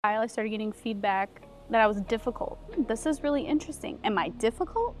I started getting feedback that I was difficult. This is really interesting. Am I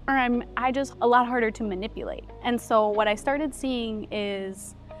difficult, or am I just a lot harder to manipulate? And so what I started seeing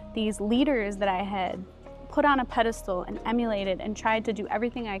is these leaders that I had put on a pedestal and emulated and tried to do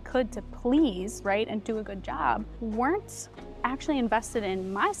everything I could to please, right, and do a good job, weren't actually invested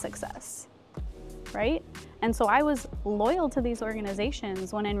in my success, right? And so I was loyal to these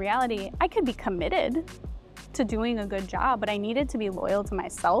organizations when in reality, I could be committed to doing a good job, but I needed to be loyal to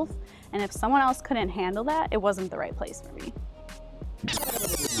myself. And if someone else couldn't handle that, it wasn't the right place for me.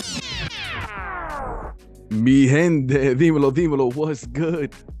 Mi gente, dímelo, what's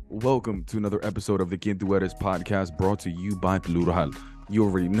good? Welcome to another episode of the Quien Tú Eres podcast, brought to you by Plural. You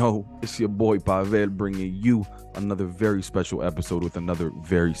already know, it's your boy Pavel bringing you another very special episode with another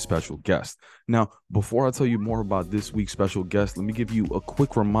very special guest. Now, before I tell you more about this week's special guest, let me give you a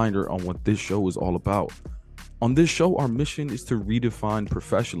quick reminder on what this show is all about. On this show, our mission is to redefine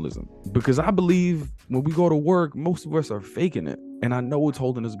professionalism, because I believe when we go to work, most of us are faking it, and I know it's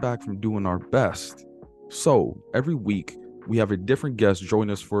holding us back from doing our best. So every week, we have a different guest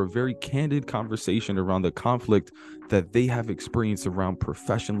join us for a very candid conversation around the conflict that they have experienced around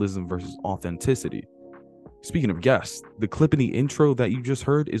professionalism versus authenticity. Speaking of guests, the clip in the intro that you just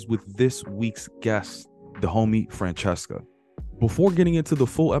heard is with this week's guest, the homie Francesca. Before getting into the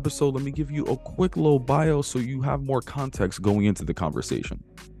full episode, let me give you a quick little bio so you have more context going into the conversation.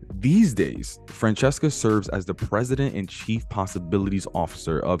 These days, Francesca serves as the President and Chief Possibilities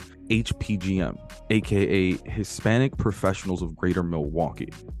Officer of HPGM, aka Hispanic Professionals of Greater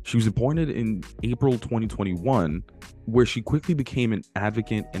Milwaukee. She was appointed in April 2021, where she quickly became an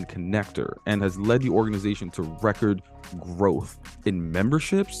advocate and connector and has led the organization to record growth in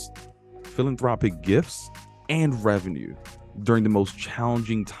memberships, philanthropic gifts, and revenue during the most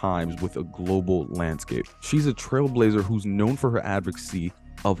challenging times with a global landscape. She's a trailblazer who's known for her advocacy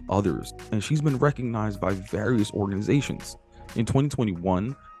of others, and she's been recognized by various organizations. In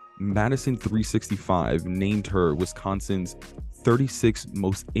 2021, Madison 365 named her Wisconsin's 36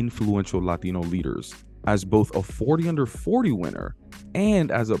 most influential Latino leaders, as both a 40 under 40 winner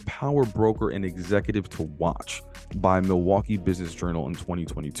and as a power broker and executive to watch by Milwaukee Business Journal in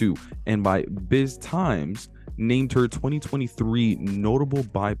 2022, and by Biz Times named her 2023 Notable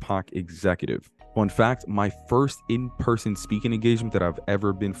BIPOC Executive. Fun fact, my first in-person speaking engagement that I've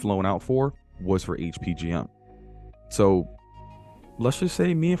ever been flown out for was for HPGM. So let's just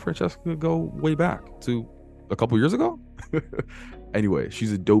say me and Francesca go way back to a couple years ago. Anyway,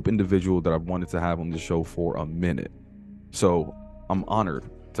 she's a dope individual that I've wanted to have on the show for a minute. So I'm honored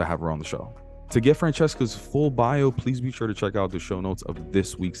to have her on the show. To get Francesca's full bio, please be sure to check out the show notes of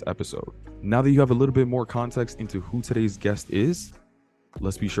this week's episode. Now that you have a little bit more context into who today's guest is,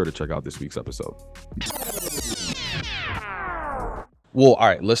 let's be sure to check out this week's episode. Well, all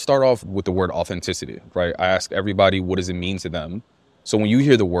right, let's start off with the word authenticity, right? I ask everybody, what does it mean to them? So when you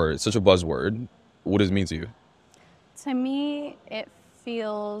hear the word, such a buzzword, what does it mean to you? To me, it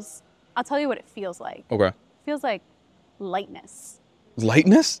feels, I'll tell you what it feels like. Okay. It feels like lightness.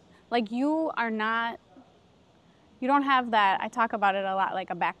 Lightness? Like you don't have that, I talk about it a lot, like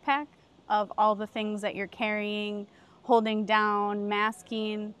a backpack of all the things that you're carrying, holding down,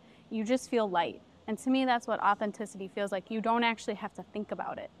 masking. You just feel light. And to me, that's what authenticity feels like. You don't actually have to think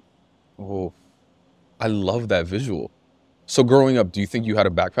about it. Oh, I love that visual. So growing up, do you think you had a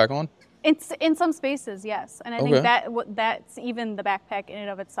backpack on? It's in some spaces, yes. And I think that's even the backpack in and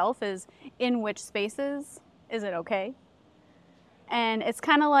of itself is in which spaces is it okay? And it's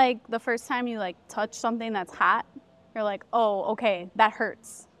kind of like the first time you like touch something that's hot, you're like, oh, okay, that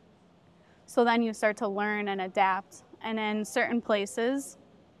hurts. So then you start to learn and adapt. And in certain places,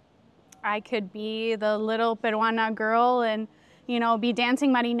 I could be the little Peruana girl and, be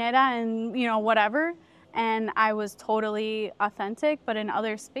dancing marinera and, whatever. And I was totally authentic. But in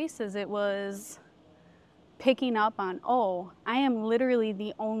other spaces, it was picking up on, oh, I am literally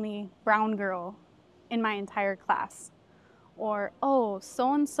the only brown girl in my entire class. Or, oh,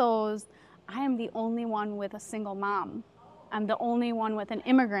 so-and-so's, I am the only one with a single mom. I'm the only one with an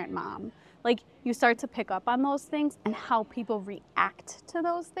immigrant mom. Like, you start to pick up on those things and how people react to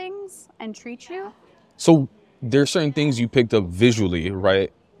those things and treat you. So there are certain things you picked up visually,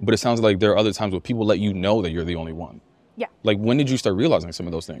 right? But it sounds like there are other times where people let you know that you're the only one. Yeah. Like, when did you start realizing some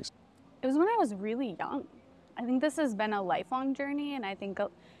of those things? It was when I was really young. I think this has been a lifelong journey, and I think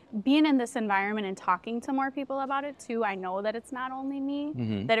being in this environment and talking to more people about it too, I know that it's not only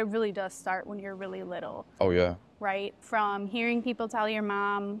me, that it really does start when you're really little. Oh, yeah. Right? From hearing people tell your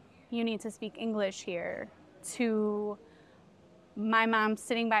mom, you need to speak English here, to my mom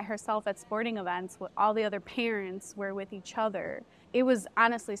sitting by herself at sporting events with all the other parents were with each other, It was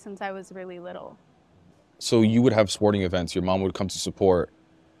honestly since I was really little. So you would have sporting events, your mom would come to support,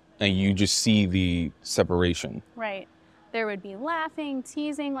 and you just see the separation. Right. There would be laughing,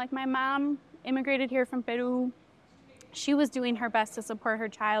 teasing. Like my mom immigrated here from Peru. She was doing her best to support her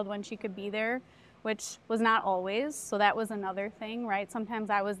child when she could be there, which was not always. So that was another thing, right? Sometimes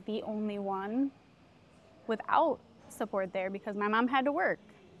I was the only one without support there because my mom had to work,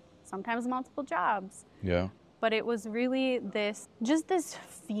 sometimes multiple jobs. Yeah. But it was really this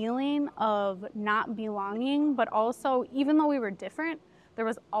feeling of not belonging, but also, even though we were different, there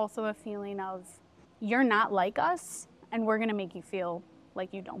was also a feeling of, you're not like us, and we're gonna make you feel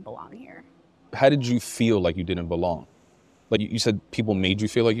like you don't belong here. How did you feel like you didn't belong? Like you said, people made you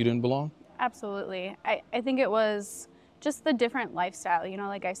feel like you didn't belong? Absolutely. I think it was just the different lifestyle. You know,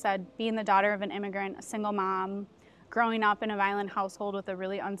 like I said, being the daughter of an immigrant, a single mom, growing up in a violent household with a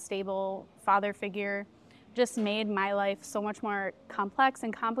really unstable father figure, just made my life so much more complex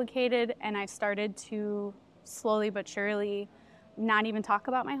and complicated, and I started to slowly but surely not even talk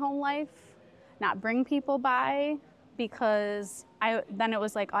about my home life, not bring people by, because then it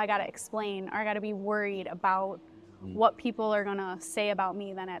was like, oh, I gotta explain, or I gotta be worried about what people are gonna say about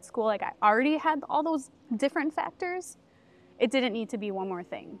me then at school. Like I already had all those different factors. It didn't need to be one more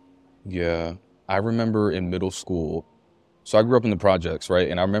thing. Yeah, I remember in middle school, so I grew up in the projects, right?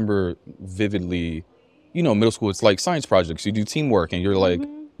 And I remember vividly, you know, middle school, it's like science projects. You do teamwork and you're like,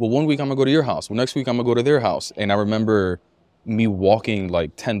 well, one week I'm gonna go to your house. Well, next week I'm gonna go to their house. And I remember me walking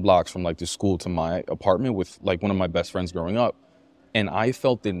like 10 blocks from like the school to my apartment with like one of my best friends growing up. And I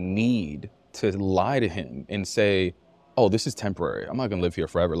felt the need to lie to him and say, oh, this is temporary. I'm not gonna live here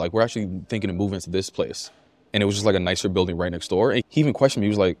forever. Like we're actually thinking of moving to this place. And it was just like a nicer building right next door. And he even questioned me. He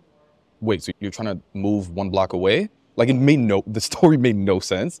was like, wait, so you're trying to move 1 block away? Like the story made no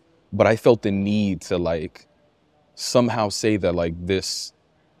sense. But I felt the need to like somehow say that like this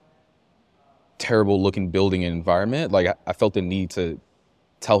terrible looking building and environment, like I felt the need to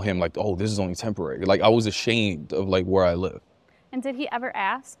tell him like, oh, this is only temporary. Like I was ashamed of like where I live. And did he ever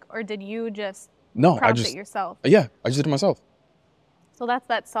ask, or did you just prompt it yourself? Yeah, I just did it myself. So that's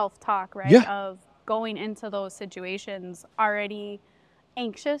that self-talk, right? Yeah. Of going into those situations already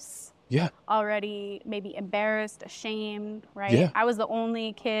anxious. Yeah. Already maybe embarrassed, ashamed, right? Yeah. I was the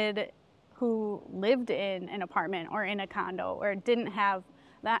only kid who lived in an apartment or in a condo or didn't have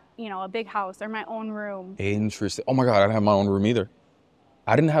that, you know, a big house or my own room. Interesting. Oh my God, I didn't have my own room either.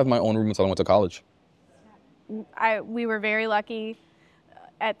 I didn't have my own room until I went to college. We were very lucky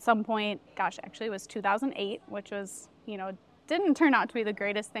at some point, gosh, actually it was 2008, which was, you know, didn't turn out to be the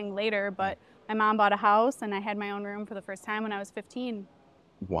greatest thing later, but my mom bought a house and I had my own room for the first time when I was 15.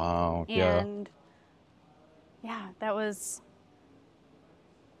 Wow. And yeah, that was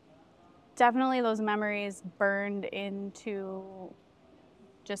definitely, those memories burned into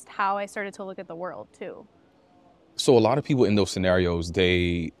just how I started to look at the world too. So a lot of people in those scenarios,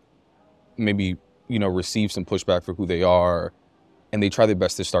 they maybe, you know, receive some pushback for who they are and they try their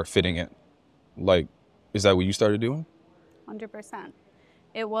best to start fitting in. Like, is that what you started doing? 100%.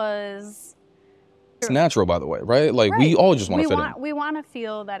 It was... It's natural, by the way, right? Like, we all just want to fit in. We want to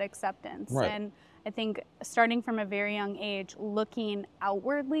feel that acceptance. Right. And I think starting from a very young age, looking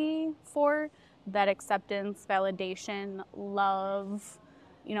outwardly for that acceptance, validation, love,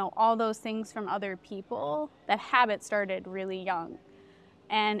 you know, all those things from other people, that habit started really young.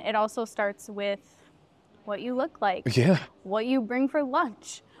 And it also starts with what you look like, what you bring for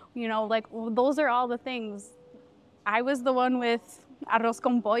lunch, you know, like those are all the things. I was the one with arroz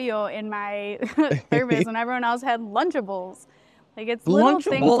con pollo in my service when everyone else had Lunchables. Like it's little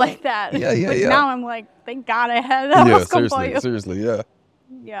things like that. But now I'm like, thank God I had arroz con pollo. Seriously, yeah.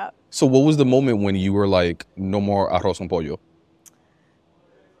 Yeah. So what was the moment when you were like, no more arroz con pollo?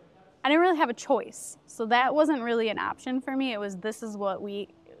 I didn't really have a choice. So that wasn't really an option for me. It was, this is what we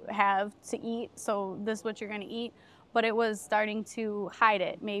have to eat, so this is what you're going to eat. But it was starting to hide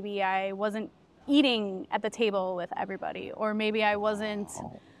it. Maybe I wasn't eating at the table with everybody, or maybe I wasn't,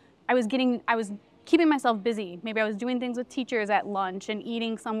 I was keeping myself busy. Maybe I was doing things with teachers at lunch and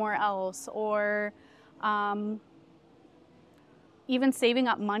eating somewhere else, or even saving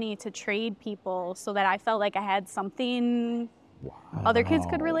up money to trade people so that I felt like I had something other kids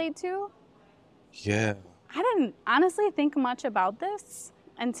could relate to. Yeah. I didn't honestly think much about this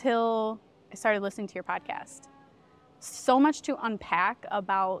until I started listening to your podcast. So much to unpack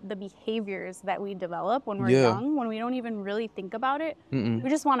about the behaviors that we develop when we're young, when we don't even really think about it. We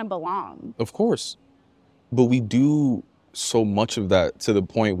just want to belong. Of course. But we do so much of that to the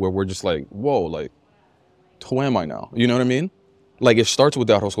point where we're just like, whoa, like, who am I now? You know what I mean? Like, it starts with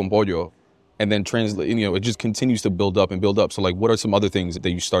the arroz con pollo, and then translate, it just continues to build up and build up. So like, what are some other things that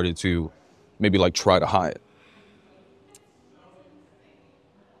you started to maybe like try to hide?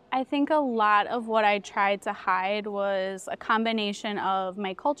 I think a lot of what I tried to hide was a combination of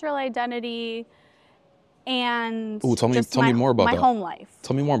my cultural identity and tell me more about my that. home life.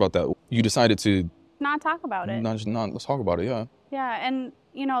 Tell me more about that. You decided to not talk about it. Let's talk about it. Yeah. Yeah, and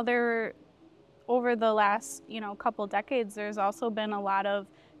over the last couple decades, there's also been a lot of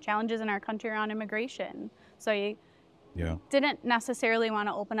challenges in our country around immigration. So you didn't necessarily want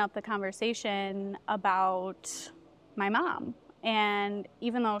to open up the conversation about my mom. And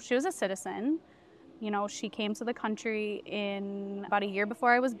even though she was a citizen, she came to the country in about a year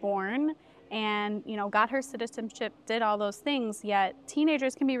before I was born and, got her citizenship, did all those things, yet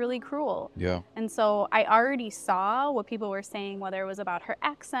teenagers can be really cruel. Yeah. And so I already saw what people were saying, whether it was about her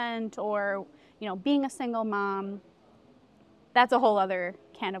accent or, being a single mom. That's a whole other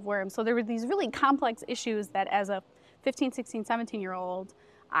can of worms. So there were these really complex issues that as a 15, 16, 17-year-old,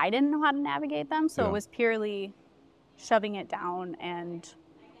 I didn't know how to navigate them. So it was purely shoving it down and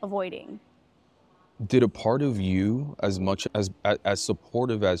avoiding. Did a part of you, as much as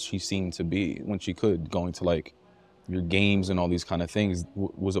supportive as she seemed to be when she could, going to like your games and all these kind of things,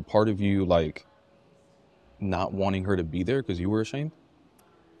 was a part of you like not wanting her to be there because you were ashamed?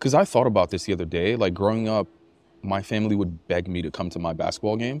 Because I thought about this the other day. Like growing up, my family would beg me to come to my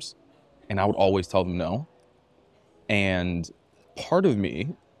basketball games and I would always tell them no. And part of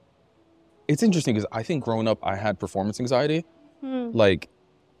me, it's interesting because I think growing up I had performance anxiety. Like,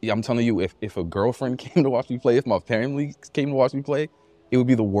 I'm telling you, if a girlfriend came to watch me play, if my family came to watch me play, it would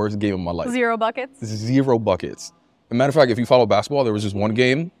be the worst game of my life. 0 buckets? 0 buckets. As a matter of fact, if you follow basketball, there was just one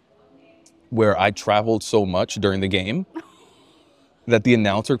game where I traveled so much during the game that the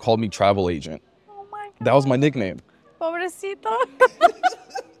announcer called me travel agent. Oh my God. That was my nickname. Pobrecito.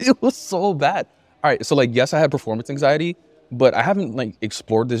 It was so bad. All right, so like, yes, I had performance anxiety, but I haven't like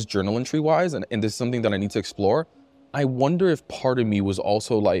explored this journal entry wise, and this is something that I need to explore. I wonder if part of me was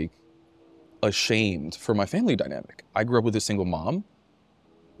also like ashamed for my family dynamic. I grew up with a single mom.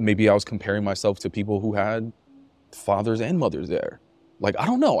 Maybe I was comparing myself to people who had fathers and mothers there. Like, I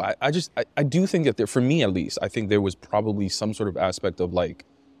don't know. I do think that there, for me at least, I think there was probably some sort of aspect of like,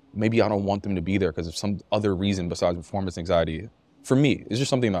 maybe I don't want them to be there because of some other reason besides performance anxiety. For me, it's just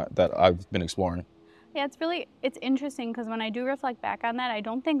something that I've been exploring. Yeah, it's interesting because when I do reflect back on that, I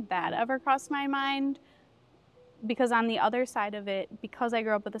don't think that ever crossed my mind. Because on the other side of it, because I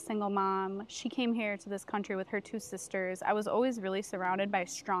grew up with a single mom, she came here to this country with her 2 sisters. I was always really surrounded by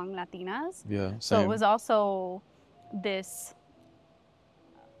strong Latinas. Yeah, same. So it was also this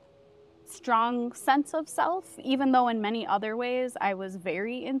strong sense of self, even though in many other ways I was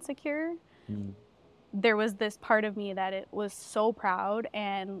very insecure. There was this part of me that it was so proud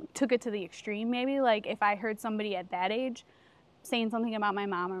and took it to the extreme maybe. Like if I heard somebody at that age saying something about my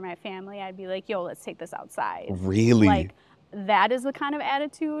mom or my family, I'd be like, yo, let's take this outside. Really? Like, that is the kind of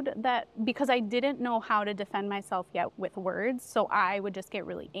attitude that, because I didn't know how to defend myself yet with words, so I would just get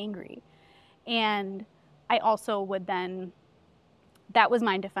really angry. And I also would then, that was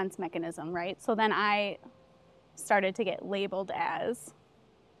my defense mechanism, right? So then I started to get labeled as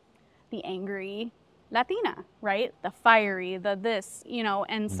the angry Latina, right? The fiery, the this,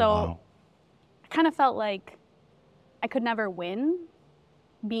 and so I kind of felt like I could never win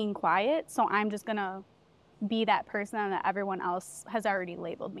being quiet, so I'm just gonna be that person that everyone else has already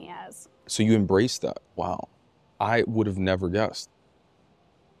labeled me as. So you embraced that. Wow. I would have never guessed.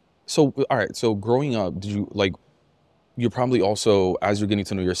 So, all right, so growing up, did you, like, you're probably also, as you're getting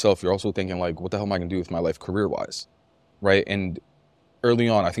to know yourself, you're also thinking, like, what the hell am I gonna do with my life career-wise, right? And early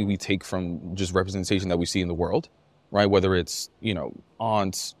on, I think we take from just representation that we see in the world, right? Whether it's,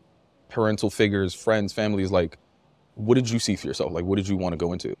 aunts, parental figures, friends, families, like, what did you see for yourself? Like, what did you want to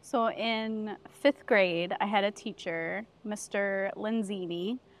go into? So in 5th grade, I had a teacher, Mr.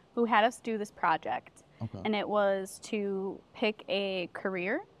 Lenzini, who had us do this project. Okay. And it was to pick a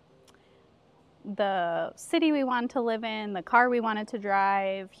career, the city we wanted to live in, the car we wanted to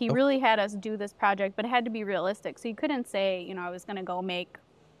drive. He really had us do this project, but it had to be realistic. So you couldn't say, I was going to go make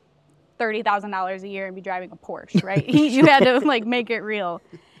 $30,000 a year and be driving a Porsche, right? You had to like make it real.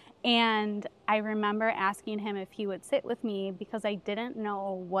 And I remember asking him if he would sit with me because I didn't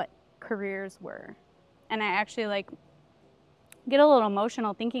know what careers were. And I actually get a little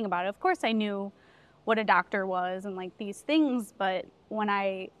emotional thinking about it. Of course I knew what a doctor was and like these things, but when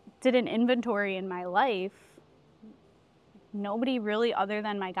I did an inventory in my life, nobody really other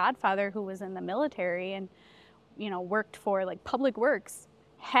than my godfather who was in the military and, worked for like public works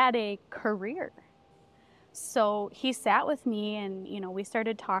had a career. So he sat with me and, we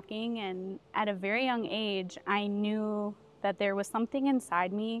started talking, and at a very young age, I knew that there was something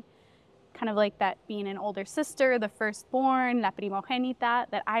inside me, kind of like that being an older sister, the firstborn, la primogénita,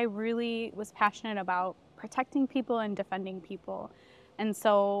 that I really was passionate about protecting people and defending people. And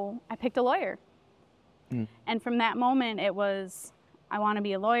so I picked a lawyer. And from that moment, it was, I want to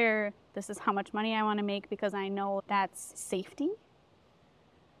be a lawyer. This is how much money I want to make because I know that's safety.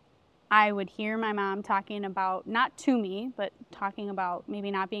 I would hear my mom talking about, not to me, but talking about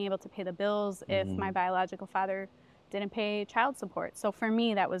maybe not being able to pay the bills if my biological father didn't pay child support. So for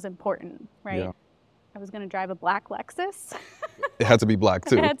me, that was important, right? Yeah. I was going to drive a black Lexus. It had to be black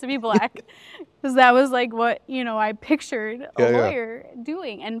too. It had to be black because that was like what, I pictured a lawyer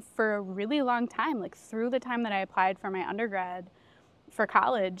doing. And for a really long time, like through the time that I applied for my undergrad for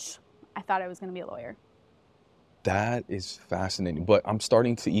college, I thought I was going to be a lawyer. That is fascinating. But I'm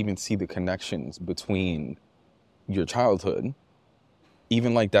starting to even see the connections between your childhood,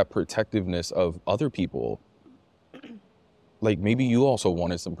 even like that protectiveness of other people. Like maybe you also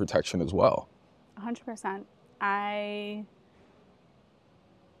wanted some protection as well. 100%. I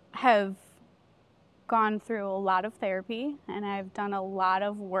have gone through a lot of therapy, and I've done a lot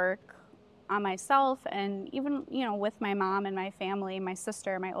of work on myself, and even, with my mom and my family, my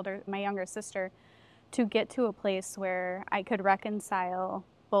sister, my younger sister, to get to a place where I could reconcile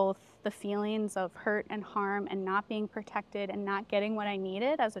both the feelings of hurt and harm and not being protected and not getting what I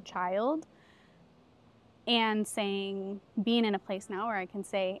needed as a child, and being in a place now where I can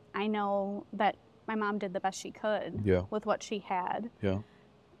say, I know that my mom did the best she could with what she had. Yeah.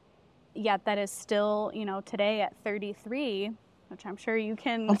 Yet that is still, today at 33, which I'm sure you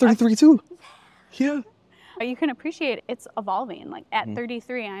can. I'm 33 too. Yeah. You can appreciate it's evolving. Like at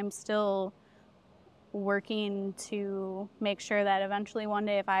 33, I'm still working to make sure that eventually one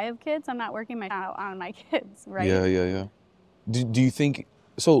day if I have kids, I'm not working on my kids, right? Yeah. Do you think,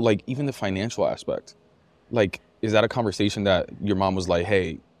 so like even the financial aspect, like is that a conversation that your mom was like,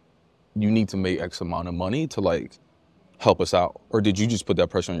 hey, you need to make X amount of money to like help us out? Or did you just put that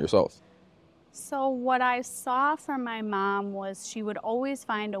pressure on yourself? So what I saw from my mom was she would always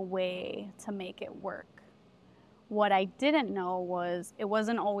find a way to make it work. What I didn't know was it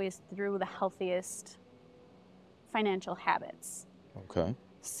wasn't always through the healthiest financial habits. Okay.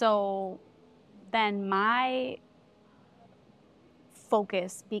 So then my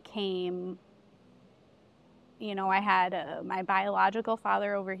focus became, I had my biological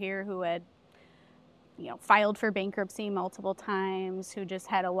father over here who had, filed for bankruptcy multiple times, who just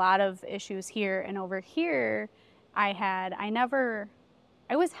had a lot of issues here. And over here, I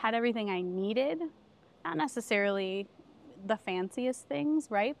always had everything I needed, not necessarily the fanciest things,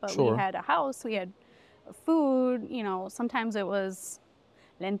 right? But we had a house, we had food, sometimes it was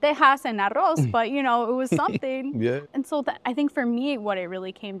lentejas and arroz, but it was something. Yeah. And so I think for me, what it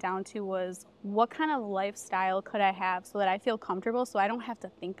really came down to was what kind of lifestyle could I have so that I feel comfortable, so I don't have to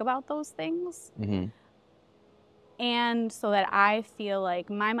think about those things. Mm-hmm. And so that I feel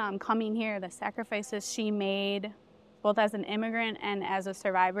like my mom coming here, the sacrifices she made, both as an immigrant and as a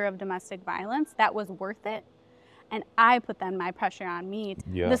survivor of domestic violence, that was worth it. And I put then my pressure on me.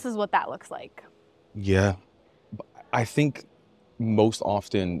 This is what that looks like. Yeah. I think most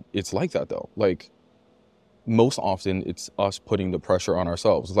often it's like that though. Like most often it's us putting the pressure on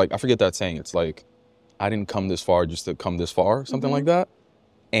ourselves. Like I forget that saying. It's like, I didn't come this far just to come this far, something like that.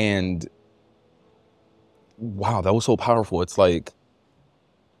 And wow, that was so powerful. It's like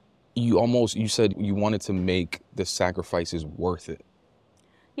you said you wanted to make the sacrifices worth it.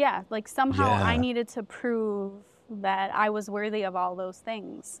 Yeah, like somehow I needed to prove that I was worthy of all those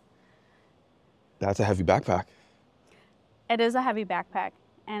things. That's a heavy backpack. It is a heavy backpack.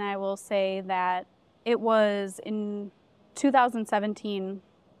 And I will say that it was in 2017,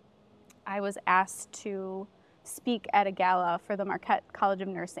 I was asked to speak at a gala for the Marquette College of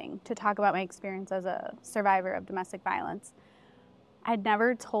Nursing to talk about my experience as a survivor of domestic violence. I'd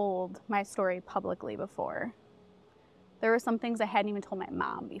never told my story publicly before. There were some things I hadn't even told my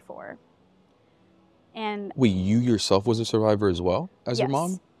mom before. And wait, you yourself was a survivor as well as your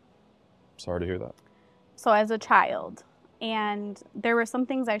mom? Sorry to hear that. So as a child, and there were some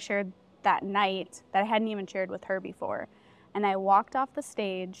things I shared that night that I hadn't even shared with her before. And I walked off the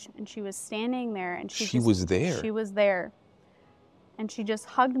stage, and she was standing there, and she was there. She was there. And she just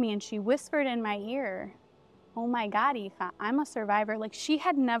hugged me, and she whispered in my ear, "Oh my God, Hija, I'm a survivor." Like she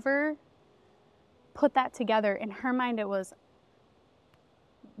had never put that together. In her mind, it was,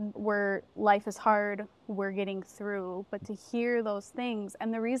 life is hard, we're getting through. But to hear those things,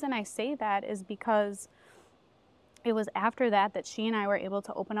 and the reason I say that is because it was after that she and I were able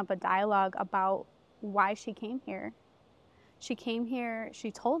to open up a dialogue about why she came here. She came here,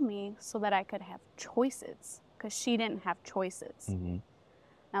 she told me, so that I could have choices, because she didn't have choices. Mm-hmm.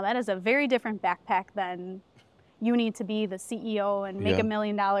 Now, that is a very different backpack than you need to be the CEO and make $1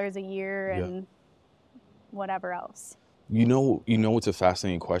 million a year and whatever else. You know, it's a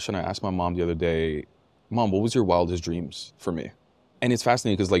fascinating question. I asked my mom the other day, Mom, what was your wildest dreams for me? And it's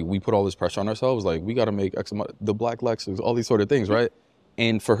fascinating because, like, we put all this pressure on ourselves. Like, we got to make X amount, the black Lexus, all these sort of things, right?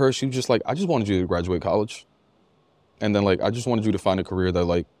 And for her, she was just like, I just wanted you to graduate college. And then, like, I just wanted you to find a career that,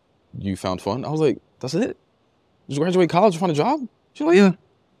 like, you found fun. I was like, that's it? Just graduate college, find a job? She's like, yeah.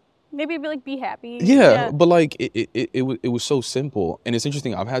 Maybe be happy. Yeah, but, like, it was so simple. And it's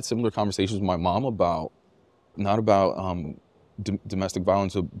interesting. I've had similar conversations with my mom about, not about domestic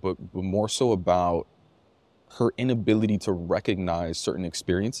violence, but more so about her inability to recognize certain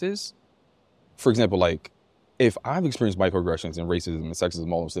experiences. For example, like, if I've experienced microaggressions and racism and sexism,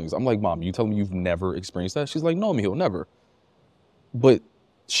 all those things, I'm like, Mom, you tell me you've never experienced that? She's like, no, mijo, never. But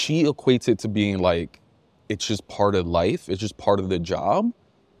she equates it to being like, it's just part of life. It's just part of the job.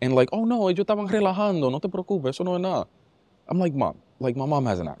 And like, oh no, ellos estaban relajando, no te preocupes, eso no es nada. I'm like, Mom, like, my mom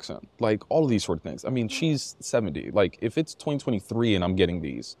has an accent. Like, all of these sort of things. I mean, she's 70. Like, if it's 2023 and I'm getting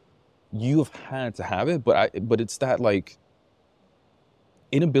these, you've had to have it, but it's that, like,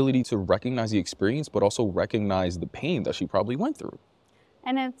 inability to recognize the experience, but also recognize the pain that she probably went through.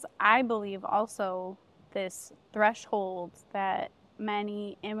 And it's, I believe, also this threshold that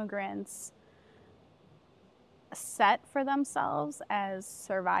many immigrants set for themselves as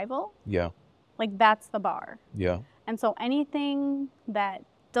survival. Yeah. Like, that's the bar. Yeah. And so anything that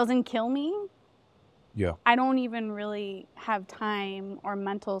doesn't kill me, I don't even really have time or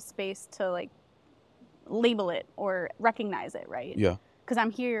mental space to, like, label it or recognize it, right? Yeah. Because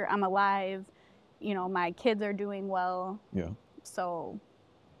I'm here, I'm alive, you know, my kids are doing well. Yeah. So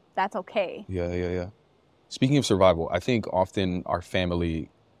that's okay. Yeah. Speaking of survival, I think often our family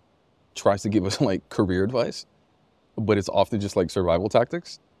tries to give us, like, career advice, but it's often just, like, survival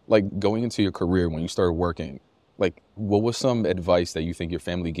tactics. Like, going into your career when you started working, like, what was some advice that you think your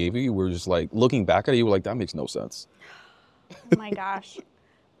family gave you? We're just, like, looking back at it, you were like, that makes no sense. Oh my gosh.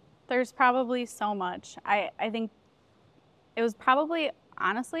 There's probably so much. I think it was probably,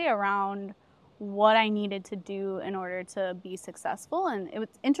 honestly, around what I needed to do in order to be successful. And it was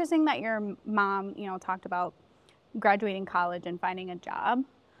interesting that your mom, you know, talked about graduating college and finding a job.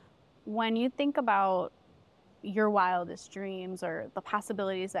 When you think about your wildest dreams or the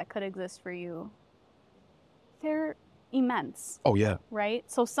possibilities that could exist for you, they're immense. Oh, yeah. Right?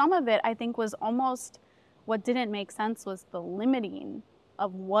 So some of it, I think, was almost what didn't make sense was the limiting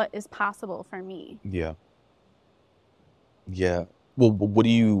of what is possible for me. Yeah. Well, what do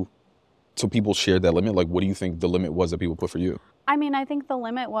you, so people shared that limit? Like, what do you think the limit was that people put for you? I mean, I think the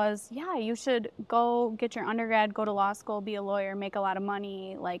limit was, you should go get your undergrad, go to law school, be a lawyer, make a lot of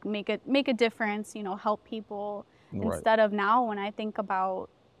money, like make a difference, you know, help people. Right. Instead of now, when I think about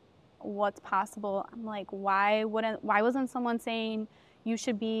what's possible, I'm like, why wasn't someone saying you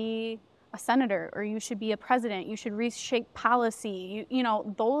should be a senator or you should be a president, you should reshape policy, you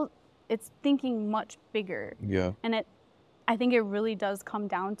know, it's thinking much bigger. Yeah. And I think it really does come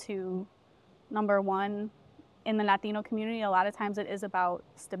down to, number one, in the Latino community, a lot of times it is about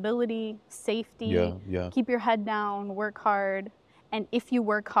stability, safety, keep your head down, work hard. And if you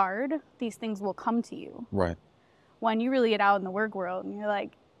work hard, these things will come to you. Right. When you really get out in the work world and you're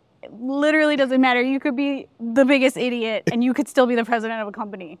like, it literally doesn't matter. You could be the biggest idiot and you could still be the president of a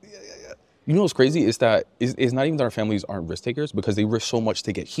company. Yeah. You know what's crazy is that it's not even that our families aren't risk takers, because they risk so much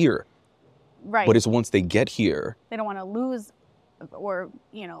to get here. Right. But it's once they get here, they don't want to lose or,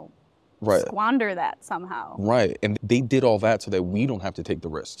 you know, right, squander that somehow. Right. And they did all that so that we don't have to take the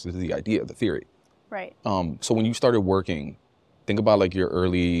risks. This is the idea, the theory. Right. So when you started working, think about, like, your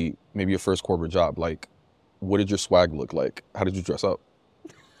early, maybe your first corporate job. Like, what did your swag look like? How did you dress up?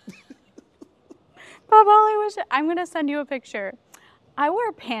 Bob, I'm going to send you a picture. I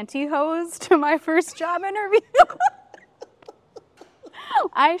wore pantyhose to my first job interview.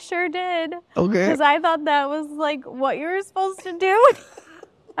 I sure did. Okay. Because I thought that was, like, what you were supposed to do.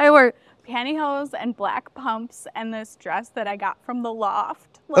 I wore pantyhose and black pumps and this dress that I got from the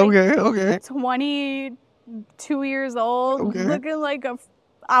loft. Like, okay. 22 years old, looking like a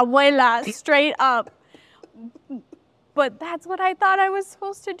abuela, straight up. But that's what I thought I was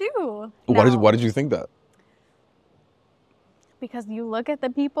supposed to do. Why did you think that? Because you look at the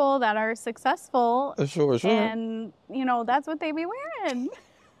people that are successful. Sure. And, you know, that's what they be wearing.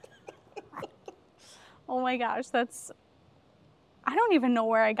 Oh my gosh, I don't even know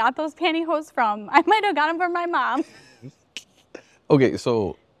where I got those pantyhose from. I might have got them from my mom. Okay,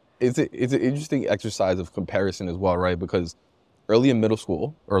 so it's an interesting exercise of comparison as well, right? Because early in middle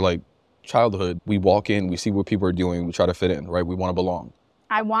school or like childhood, we walk in, we see what people are doing, we try to fit in, right? We want to belong.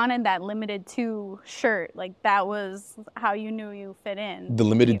 I wanted that limited 2 shirt. Like, that was how you knew you fit in. The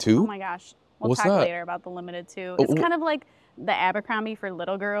limited 2? Oh my gosh. We'll What's talk that? later about the limited 2. It's kind of like the Abercrombie for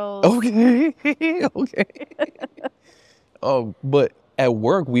little girls. Okay. Okay. But at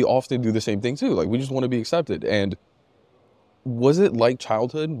work, we often do the same thing too. Like, we just want to be accepted. And was it like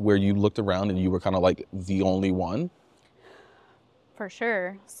childhood where you looked around and you were kind of like the only one? For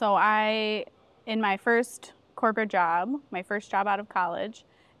sure. So in my first corporate job, my first job out of college,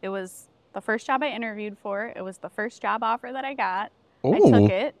 it was the first job I interviewed for. It was the first job offer that I got. I took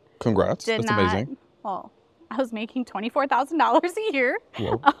it. Congrats. That's amazing. Well, I was making $24,000 a year.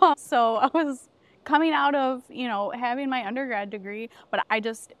 So I was coming out of, having my undergrad degree, but I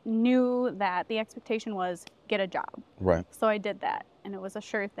just knew that the expectation was get a job. Right. So I did that, and it was a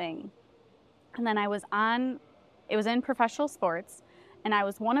sure thing. And then it was in professional sports, and I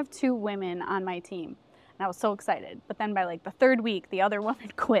was one of 2 women on my team. And I was so excited. But then by like the 3rd week, the other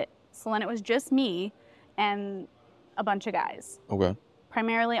woman quit. So then it was just me and a bunch of guys. Okay.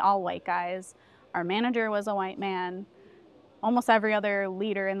 Primarily all white guys. Our manager was a white man. Almost every other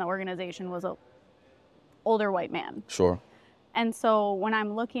leader in the organization was a older white man. Sure. And so when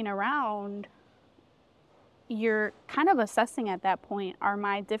I'm looking around, you're kind of assessing at that point, are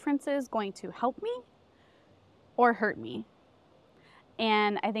my differences going to help me or hurt me?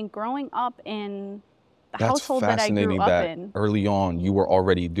 And I think growing up in the household that I grew up in. Early on, you were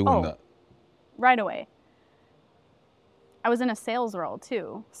already doing that. Right away. I was in a sales role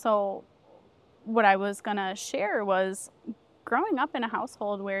too. So what I was going to share was growing up in a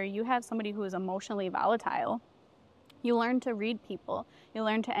household where you have somebody who is emotionally volatile, you learn to read people. You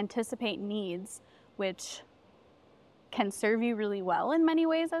learn to anticipate needs, which can serve you really well in many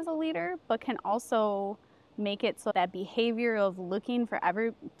ways as a leader, but can also make it so that behavior of looking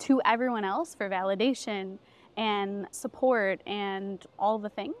to everyone else for validation and support and all the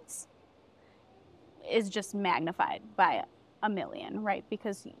things is just magnified by a million, right?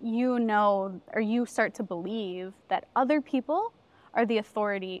 Because you start to believe that other people are the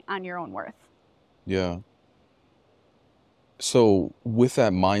authority on your own worth. Yeah. So with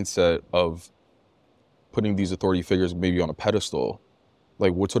that mindset of putting these authority figures maybe on a pedestal,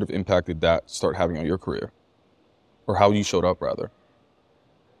 like what sort of impact did that start having on your career? Or how you showed up, rather?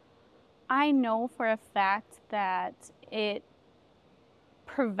 I know for a fact that it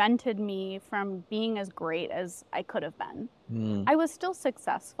prevented me from being as great as I could have been. I was still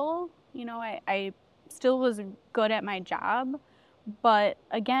successful. I still was good at my job. But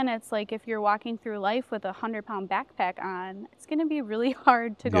again, it's like if you're walking through life with a 100-pound backpack on, it's going to be really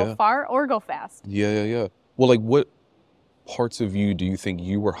hard to go far or go fast. Yeah. Well, like what parts of you do you think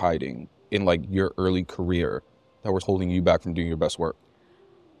you were hiding in like your early career that was holding you back from doing your best work?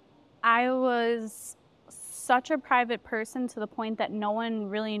 I was such a private person to the point that no one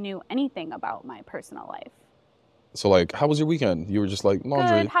really knew anything about my personal life. So like, how was your weekend? You were just like,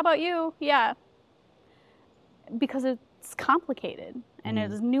 laundry. Good. How about you? Yeah. Because it's complicated and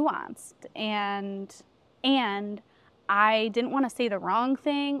it is nuanced and I didn't want to say the wrong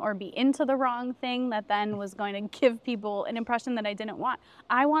thing or be into the wrong thing that then was going to give people an impression that I didn't want.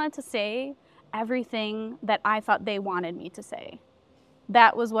 I wanted to say everything that I thought they wanted me to say.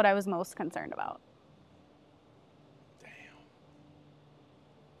 That was what I was most concerned about. Damn.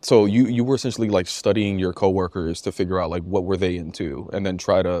 So you were essentially like studying your coworkers to figure out like what were they into and then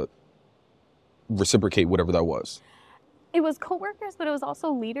try to reciprocate whatever that was. It was coworkers, but it was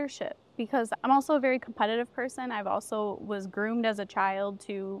also leadership because I'm also a very competitive person. I've also was groomed as a child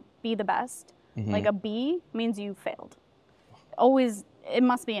to be the best. Like a B means you failed. Always, it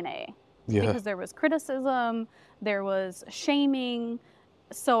must be an A. Because there was criticism, there was shaming.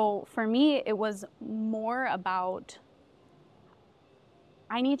 So for me, it was more about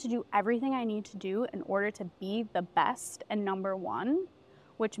I need to do everything I need to do in order to be the best and number one,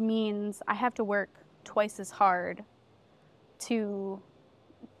 which means I have to work twice as hard to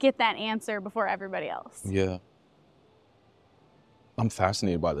get that answer before everybody else. Yeah. I'm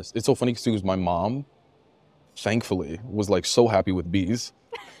fascinated by this. It's so funny because my mom, thankfully, was like so happy with B's.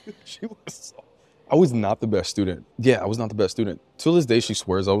 I was not the best student. Yeah, I was not the best student. Till this day, she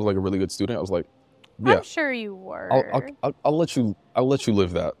swears I was like a really good student. I was like, yeah. I'm sure you were. I'll let you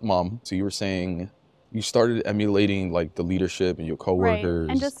live that, Mom. So you were saying you started emulating like the leadership and your coworkers.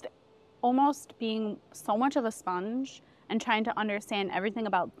 Right. And just almost being so much of a sponge and trying to understand everything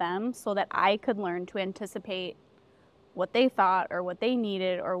about them so that I could learn to anticipate what they thought or what they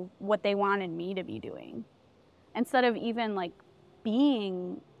needed or what they wanted me to be doing. Instead of even like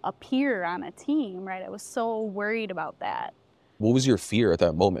being a peer on a team, right? I was so worried about that. What was your fear at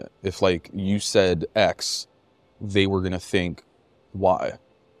that moment? If like you said X, they were going to think Y.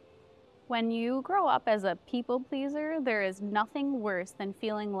 When you grow up as a people pleaser, there is nothing worse than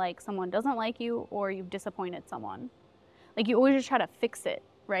feeling like someone doesn't like you or you've disappointed someone. Like you always just try to fix it,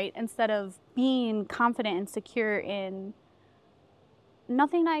 right? Instead of being confident and secure in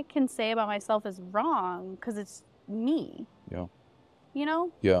nothing I can say about myself is wrong because it's me. Yeah. You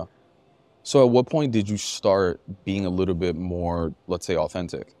know? Yeah. So at what point did you start being a little bit more, let's say,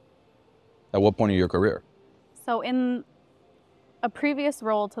 authentic? At what point in your career? So in a previous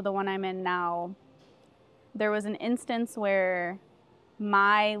role to the one I'm in now, there was an instance where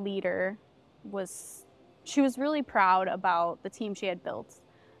my leader she was really proud about the team she had built,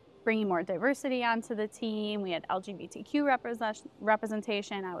 bringing more diversity onto the team. We had LGBTQ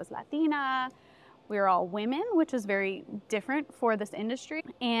representation. I was Latina. We were all women, which is very different for this industry.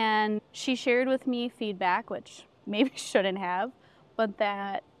 And she shared with me feedback, which maybe shouldn't have, but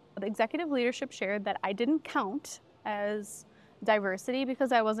that the executive leadership shared that I didn't count as diversity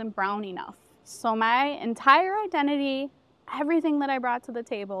because I wasn't brown enough. So my entire identity, everything that I brought to the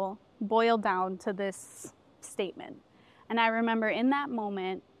table, boiled down to this statement. And I remember in that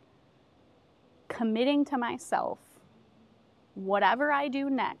moment committing to myself, whatever I do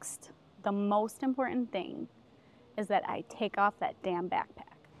next, the most important thing is that I take off that damn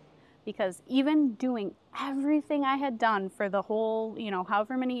backpack. Because even doing everything I had done for the whole,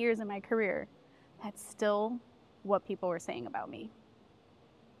 however many years in my career, that's still what people were saying about me.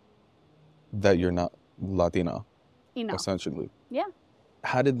 That you're not Latina, Enough. essentially. Yeah.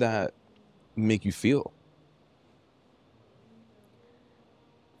 How did that make you feel?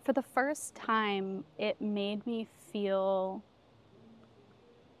 For the first time, it made me feel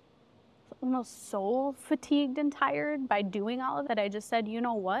almost so fatigued and tired by doing all of that. I just said, you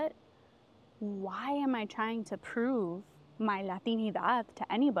know what? Why am I trying to prove my Latinidad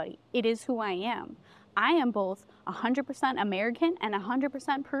to anybody? It is who I am. I am both 100% American and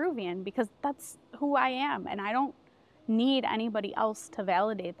 100% Peruvian because that's who I am. And I don't need anybody else to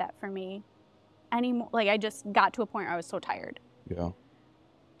validate that for me anymore. Like I just got to a point where I was so tired. Yeah.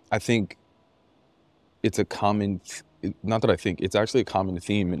 I think it's a common, not that I think, it's actually a common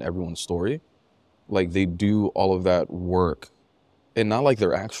theme in everyone's story. Like they do all of that work and not like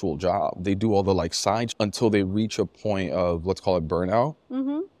their actual job. They do all the like side until they reach a point of, let's call it burnout,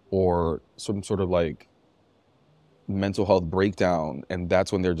 or some sort of like mental health breakdown. And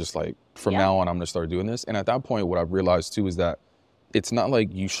that's when they're just like, from now on, I'm gonna start doing this. And at that point, what I've realized too is that it's not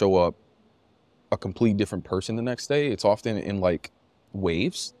like you show up a complete different person the next day. It's often in like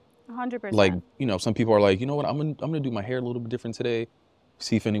waves. 100%. Like, some people are like, you know what, I'm gonna do my hair a little bit different today,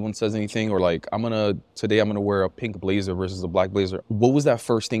 see if anyone says anything, or like today I'm gonna wear a pink blazer versus a black blazer. What was that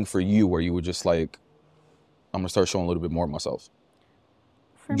first thing for you where you were just like, I'm gonna start showing a little bit more of myself?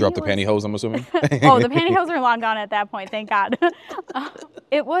 Drop the pantyhose, I'm assuming. Oh, the pantyhose are long gone at that point, thank God.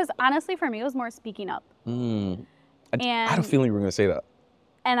 It was, honestly, for me, it was more speaking up. I had a feeling you were gonna say that.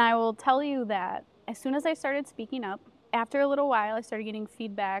 And I will tell you that as soon as I started speaking up, after a little while, I started getting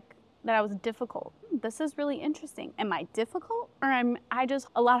feedback that I was difficult. This is really interesting. Am I difficult, or am I just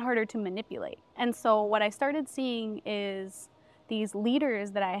a lot harder to manipulate? And so what I started seeing is these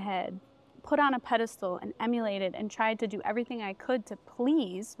leaders that I had put on a pedestal and emulated and tried to do everything I could to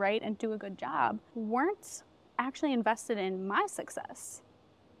please, right, and do a good job, weren't actually invested in my success,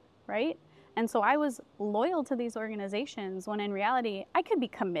 right? And so I was loyal to these organizations when in reality, I could be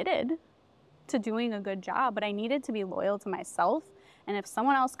committed to doing a good job, but I needed to be loyal to myself. And if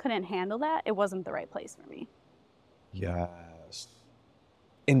someone else couldn't handle that, it wasn't the right place for me. Yes.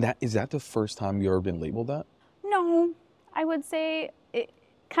 And is that the first time you ever been labeled that? No, I would say it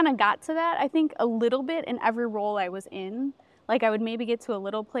kind of got to that. I think a little bit in every role I was in. Like I would maybe get to a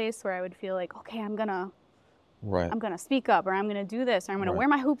little place where I would feel like, okay, I'm gonna speak up, or I'm gonna do this, or I'm gonna wear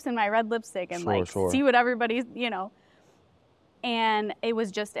my hoops and my red lipstick and see what everybody's, And it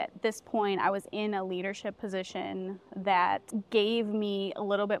was just at this point, I was in a leadership position that gave me a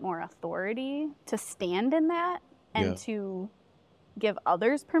little bit more authority to stand in that and to give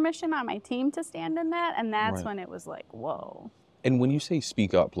others permission on my team to stand in that. And that's when it was like, whoa. And when you say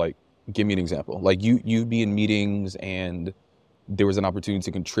speak up, like, give me an example. Like you'd be in meetings and there was an opportunity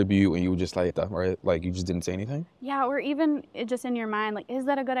to contribute and you would just like that, right? Like you just didn't say anything? Yeah, or even just in your mind, like, is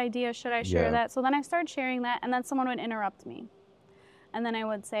that a good idea? Should I share that? So then I started sharing that, and then someone would interrupt me. And then I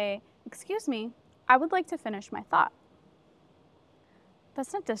would say, excuse me, I would like to finish my thought.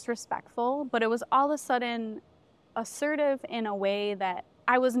 That's not disrespectful, but it was all of a sudden assertive in a way that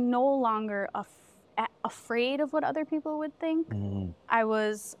I was no longer afraid of what other people would think. I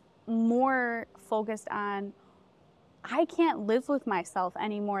was more focused on, I can't live with myself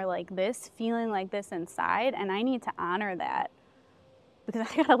anymore like this, feeling like this inside, and I need to honor that because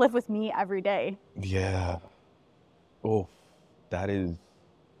I gotta live with me every day. Yeah. Oh,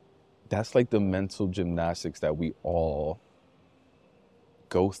 that's like the mental gymnastics that we all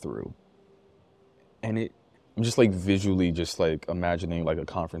go through. And I'm just like visually just like imagining like a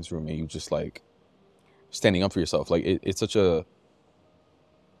conference room and you just like standing up for yourself. Like it's such a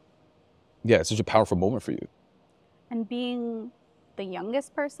powerful moment for you. And being the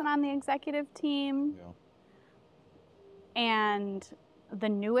youngest person on the executive team and the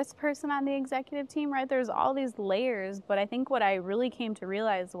newest person on the executive team, right? There's all these layers, but I think what I really came to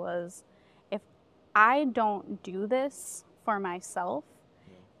realize was if I don't do this for myself,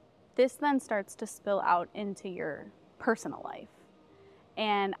 this then starts to spill out into your personal life.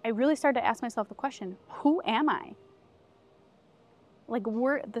 And I really started to ask myself the question, who am I? Like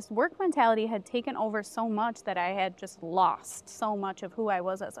this work mentality had taken over so much that I had just lost so much of who I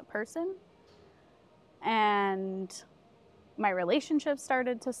was as a person. And my relationships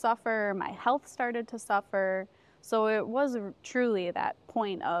started to suffer, my health started to suffer. So it was truly that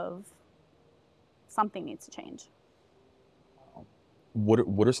point of something needs to change.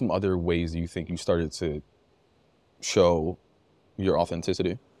 What are some other ways you think you started to show your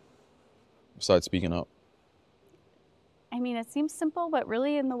authenticity besides speaking up? I mean, it seems simple, but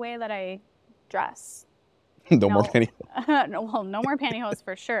really in the way that I dress. No more pantyhose. No more pantyhose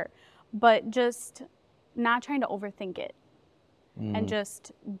for sure. But just not trying to overthink it and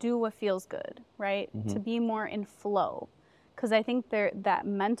just do what feels good, right? To be more in flow. Because I think that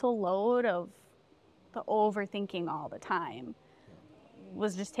mental load of the overthinking all the time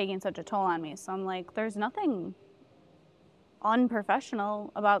was just taking such a toll on me. So I'm like, there's nothing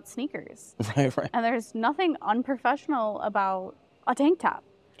unprofessional about sneakers. Right. And there's nothing unprofessional about a tank top.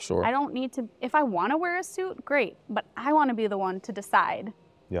 Sure. I don't need to, if I want to wear a suit, great. But I want to be the one to decide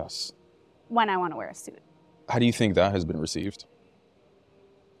when I want to wear a suit. How do you think that has been received?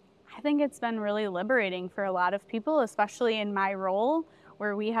 I think it's been really liberating for a lot of people, especially in my role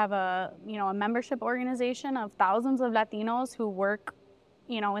where we have a membership organization of thousands of Latinos who work,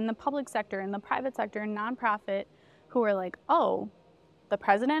 in the public sector, in the private sector, in nonprofit, who are like, oh, the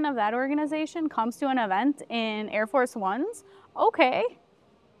president of that organization comes to an event in Air Force Ones? Okay,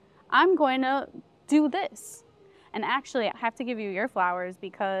 I'm going to do this. And actually, I have to give you your flowers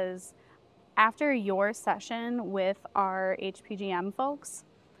because after your session with our HPGM folks,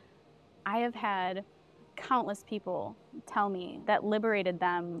 I have had countless people tell me that liberated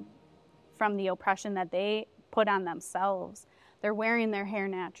them from the oppression that they put on themselves. They're wearing their hair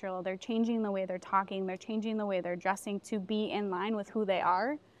natural. They're changing the way they're talking. They're changing the way they're dressing to be in line with who they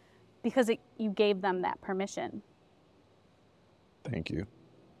are because you gave them that permission. Thank you.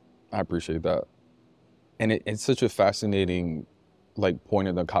 I appreciate that. And it's such a fascinating point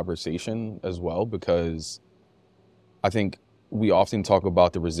in the conversation as well, because I think we often talk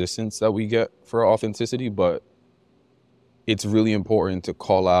about the resistance that we get for authenticity, but it's really important to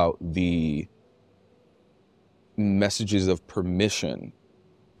call out the messages of permission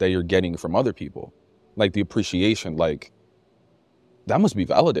that you're getting from other people, like the appreciation, that must be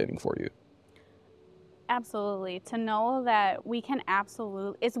validating for you. Absolutely. To know that we can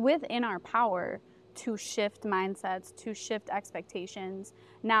it's within our power to shift mindsets, to shift expectations.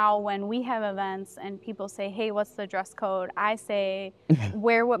 Now, when we have events and people say, hey, what's the dress code? I say,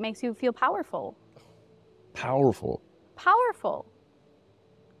 wear what makes you feel powerful. Powerful.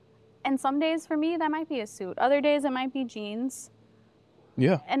 And some days for me, that might be a suit. Other days it might be jeans.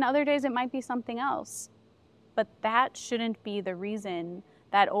 Yeah. And other days it might be something else. But that shouldn't be the reason.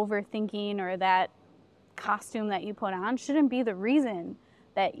 That overthinking or that costume that you put on shouldn't be the reason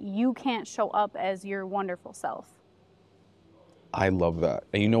that you can't show up as your wonderful self. I love that.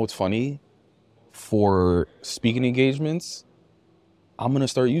 And you know what's funny? For speaking engagements, I'm going to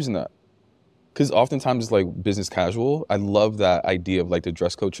start using that. Because oftentimes it's like business casual. I love that idea of the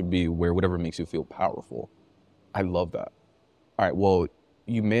dress code should be wear whatever makes you feel powerful. I love that. All right, well,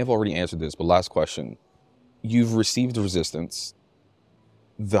 you may have already answered this, but last question. You've received resistance.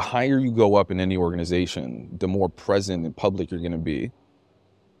 The higher you go up in any organization, the more present in public you're going to be.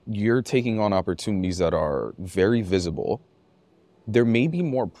 You're taking on opportunities that are very visible. There may be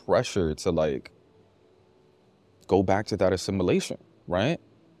more pressure to go back to that assimilation, right?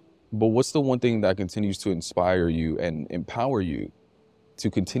 But what's the one thing that continues to inspire you and empower you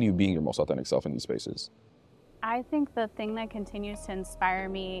to continue being your most authentic self in these spaces? I think the thing that continues to inspire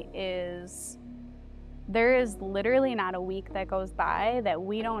me is there is literally not a week that goes by that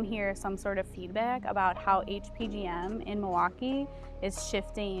we don't hear some sort of feedback about how HPGM in Milwaukee is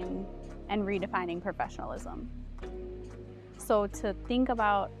shifting and redefining professionalism. So to think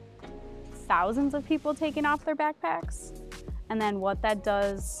about thousands of people taking off their backpacks and then what that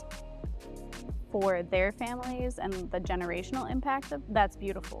does for their families and the generational impact of that's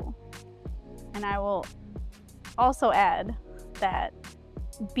beautiful. And I will also add that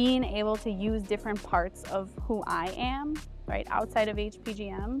being able to use different parts of who I am, right, outside of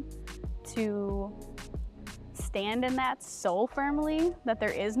HPGM, to stand in that so firmly that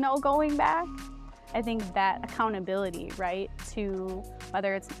there is no going back. I think that accountability, right, to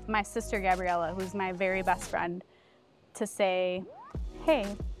whether it's my sister Gabriella, who's my very best friend, to say, hey,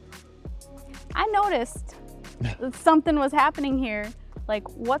 I noticed that something was happening here. Like,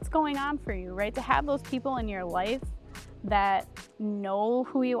 what's going on for you, right? To have those people in your life that know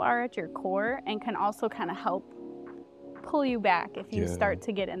who you are at your core and can also kind of help pull you back if you start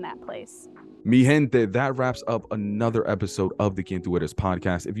to get in that place. Mi gente, that wraps up another episode of the Quien Tú Eres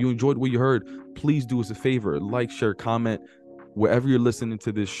podcast. If you enjoyed what you heard, please do us a favor, like, share, comment, wherever you're listening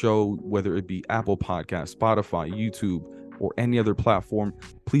to this show, whether it be Apple Podcasts, Spotify, YouTube, or any other platform.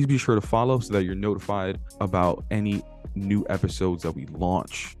 Please be sure to follow so that you're notified about any new episodes that we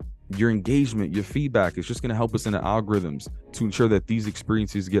launch. Your engagement, your feedback is just going to help us in the algorithms to ensure that these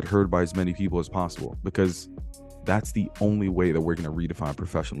experiences get heard by as many people as possible, because that's the only way that we're going to redefine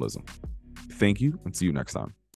professionalism. Thank you, and see you next time.